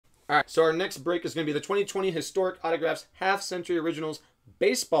Alright, so our next break is going to be the 2020 Historic Autographs Half-Century Originals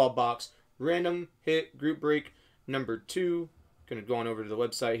Baseball Box Random Hit Group Break number 2. Going to go on over to the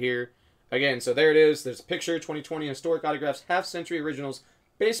website here. Again, so there it is. There's a picture, 2020 Historic Autographs Half-Century Originals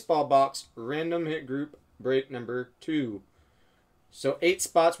Baseball Box Random Hit Group Break number 2. So 8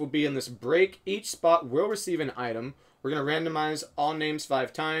 spots will be in this break. Each spot will receive an item. We're going to randomize all names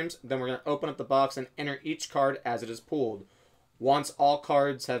 5 times. Then we're going to open up the box and enter each card as it is pulled. Once all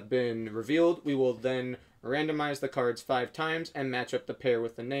cards have been revealed, we will then randomize the cards 5 times and match up the pair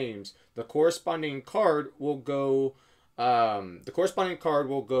with the names. The corresponding card will go.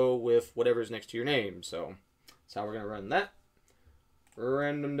 With whatever's next to your name. So that's how we're gonna run that.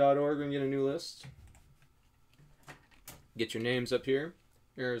 Random.org. We're gonna get a new list. Get your names up here.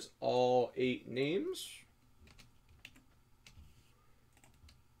 Here's all 8 names.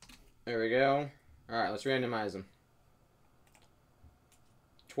 There we go. All right, let's randomize them.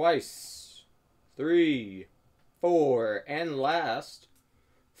 Twice, 3, 4, and last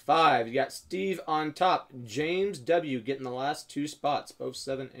 5. You got Steve on top. James W. getting the last 2 spots, both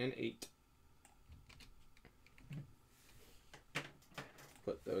 7 and 8.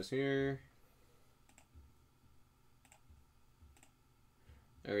 Put those here.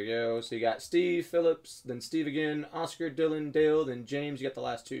 There we go. So you got Steve, Phillips, then Steve again, Oscar, Dylan, Dale, then James. You got the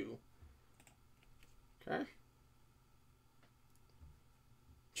last 2. Okay.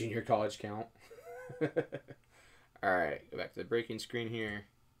 Junior college count. Alright, go back to the breaking screen here.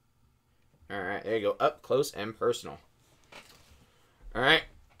 Alright, there you go. Up close and personal. Alright.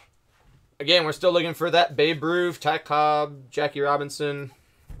 Again, we're still looking for that Babe Ruth, Ty Cobb, Jackie Robinson,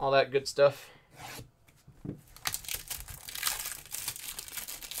 all that good stuff.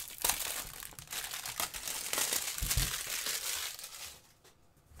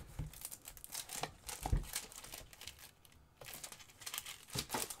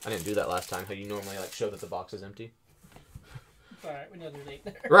 I didn't do that last time. How you normally like show that the box is empty. It's alright, we know there's 8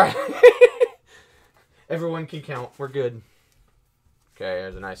 there. Right. Everyone can count. We're good. Okay,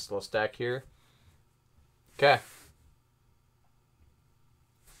 there's a nice little stack here. Okay.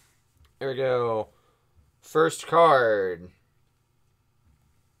 There we go. First card.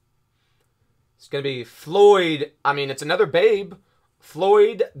 It's going to be Floyd. I mean, it's another Babe.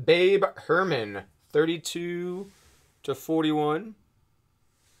 Floyd Babe Herman. 32/41.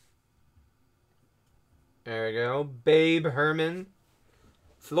 There we go. Babe Herman.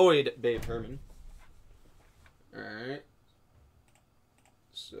 Floyd Babe Herman. Alright.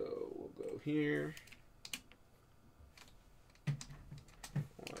 So we'll go here.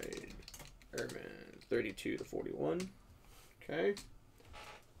 Floyd Herman. 32/41. Okay.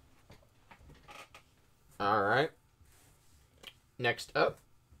 Alright. Next up.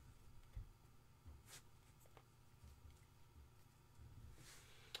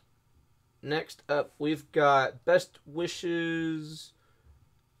 Next up, we've got Best Wishes.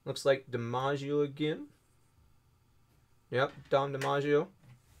 Looks like DiMaggio again. Yep, Dom DiMaggio.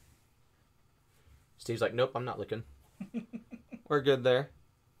 Steve's like, nope, I'm not looking. We're good there.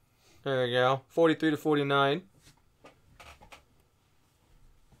 There we go. 43/49.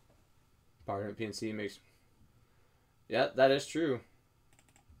 Power of PNC makes... Yeah, that is true.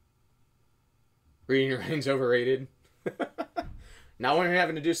 Reading Rain's overrated. Now when you're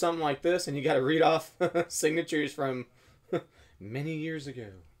having to do something like this and you got to read off signatures from many years ago.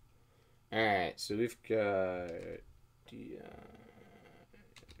 Alright, so we've got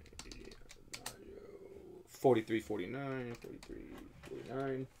 43/49,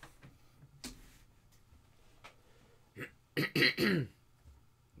 43/49.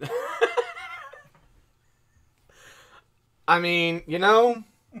 I mean, you know,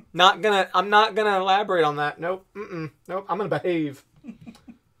 I'm not gonna elaborate on that. Nope. Nope. I'm gonna behave.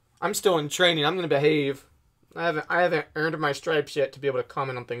 I'm still in training. I'm gonna behave. I haven't earned my stripes yet to be able to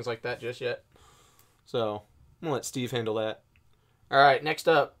comment on things like that just yet. So I'm gonna let Steve handle that. All right, next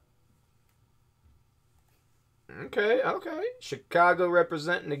up. Okay. Chicago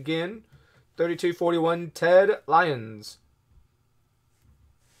representing again. 32/41. Ted Lyons.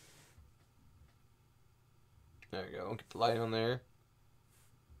 There we go. Get the light on there.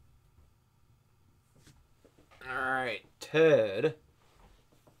 Alright, Ted.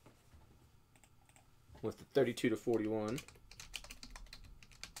 With the 32/41.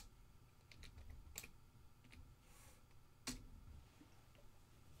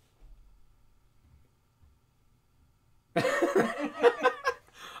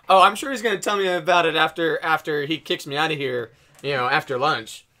 Oh, I'm sure he's going to tell me about it after he kicks me out of here, you know, after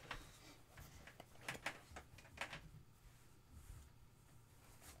lunch.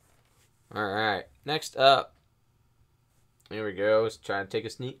 All right, next up. Here we go. Let's try to take a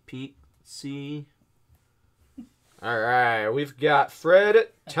sneak peek. See. All right. We've got Fred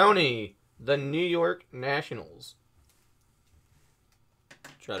Tony, the New York Nationals.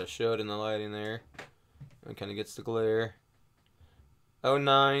 Try to show it in the lighting there. It kind of gets the glare.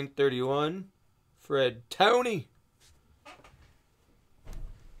 0931. Fred Tony.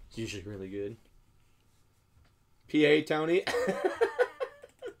 Usually really good. PA Tony.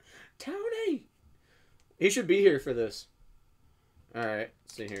 Tony. He should be here for this. Alright,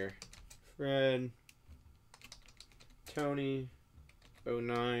 let's see here. Fred Tony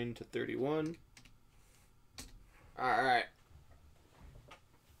 09 to 31. Alright.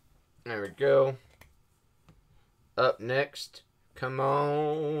 There we go. Up next. Come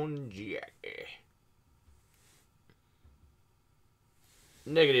on, Jackie.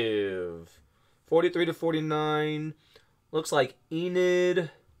 Negative. 43 to 49. Looks like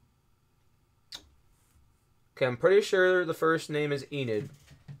Enid. Okay, I'm pretty sure the first name is Enid.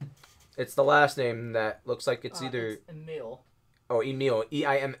 It's the last name that looks like it's either... It's Emil. Oh, Emil.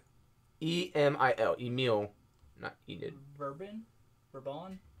 E-I-M-E-M-I-L. Emil. Not Enid. Verbon? I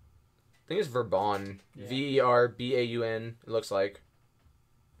think it's Verbon. Yeah. V-E-R-B-A-U-N. It looks like.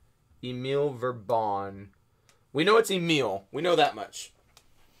 Emil Verbon. We know it's Emil. We know that much.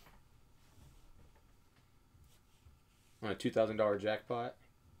 On a $2,000 jackpot.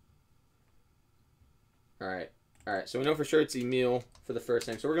 Alright. Alright, so we know for sure it's Emil for the first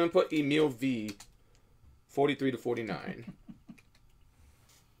name. So we're going to put Emil V. 43 to 49.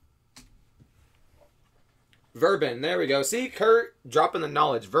 Verbon. There we go. See, Kurt dropping the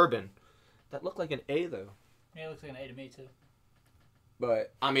knowledge. Verbon. That looked like an A, though. Yeah, it looks like an A to me, too.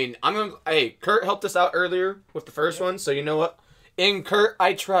 But, I mean, I'm going to... Hey, Kurt helped us out earlier with the first one, so you know what? In Kurt,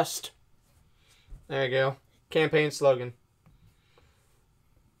 I trust. There you go. Campaign slogan.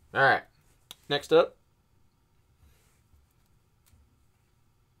 Alright. Next up.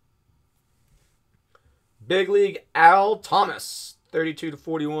 Big League Al Thomas. 32 to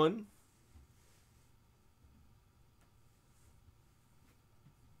 41.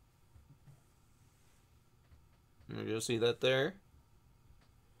 You'll see that there.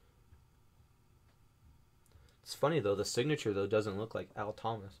 It's funny though, the signature though doesn't look like Al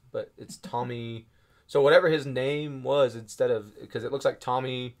Thomas, but it's Tommy. So whatever his name was, instead of, because it looks like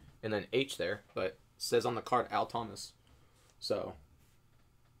Tommy and then H there, but it says on the card Al Thomas. So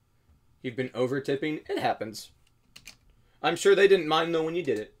you've been over tipping. It happens. I'm sure they didn't mind though when you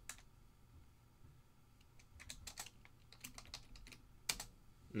did it.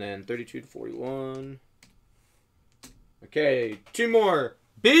 And then 32 to 41. Okay, two more.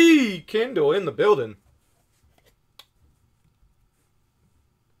 B. Kendall in the building.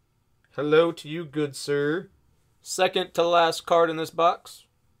 Hello to you, good sir. Second to last card in this box.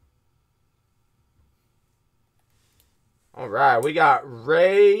 All right, we got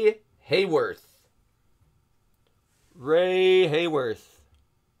Ray Hayworth. Ray Hayworth.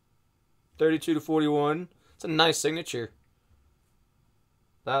 32 to 41. It's a nice signature.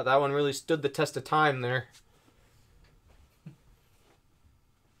 That one really stood the test of time there.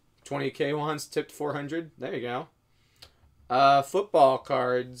 20K ones tipped 400. There you go. Football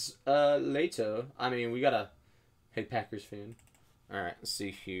cards. Later. I mean, we got a Packers fan. All right, let's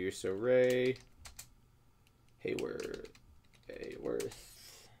see here. So Ray Hayworth.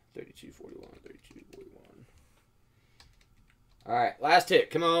 3241. 3241. All right, last hit.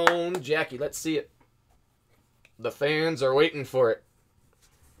 Come on, Jackie. Let's see it. The fans are waiting for it.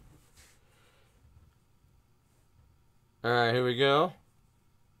 All right, here we go.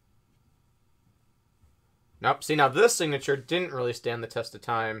 Nope. See, now this signature didn't really stand the test of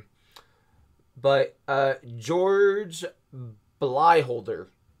time. But George Blyholder,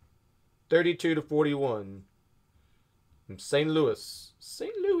 32 to 41. From St. Louis.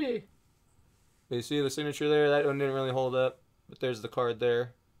 St. Louis. You see the signature there? That one didn't really hold up. But there's the card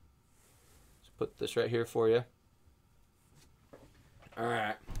there. Let's put this right here for you.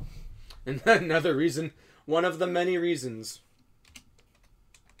 Alright. And another reason. One of the many reasons.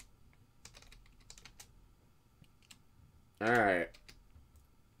 Alright.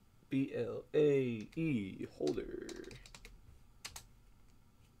 B-L-A-E holder.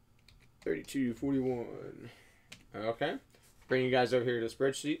 3241. Okay. Bring you guys over here to the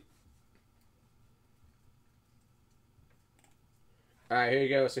spreadsheet. Alright, here you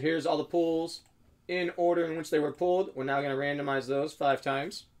go. So here's all the pulls in order in which they were pulled. We're now going to randomize those 5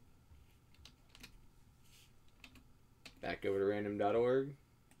 times. Back over to random.org.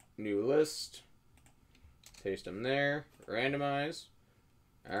 New list. Paste them there. Randomize.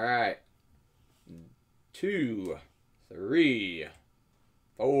 Alright. 2, 3,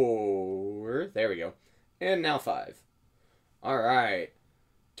 4. There we go. And now 5. All right.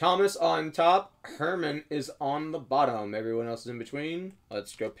 Thomas on top. Herman is on the bottom. Everyone else is in between.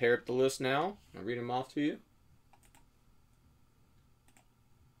 Let's go pair up the list now. I'll read them off to you.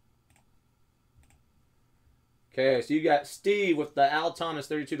 Okay, so you got Steve with the Al Thomas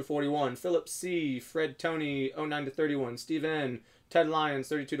 32-41, Philip C, Fred Tony 09-31, Steve N, Ted Lyons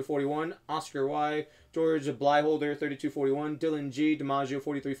 32-41, Oscar Y, George Blyholder 32-41, Dylan G, DiMaggio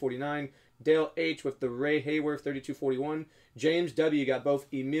 43-49, Dale H with the Ray Hayworth 32-41, James W got both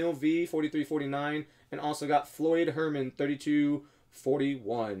Emil V 43-49 and also got Floyd Herman 32-41.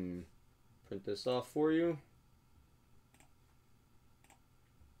 Print this off for you.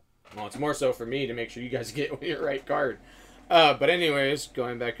 Well, it's more so for me to make sure you guys get your right card. But anyways,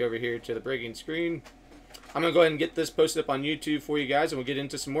 going back over here to the breaking screen, I'm going to go ahead and get this posted up on YouTube for you guys, and we'll get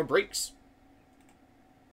into some more breaks.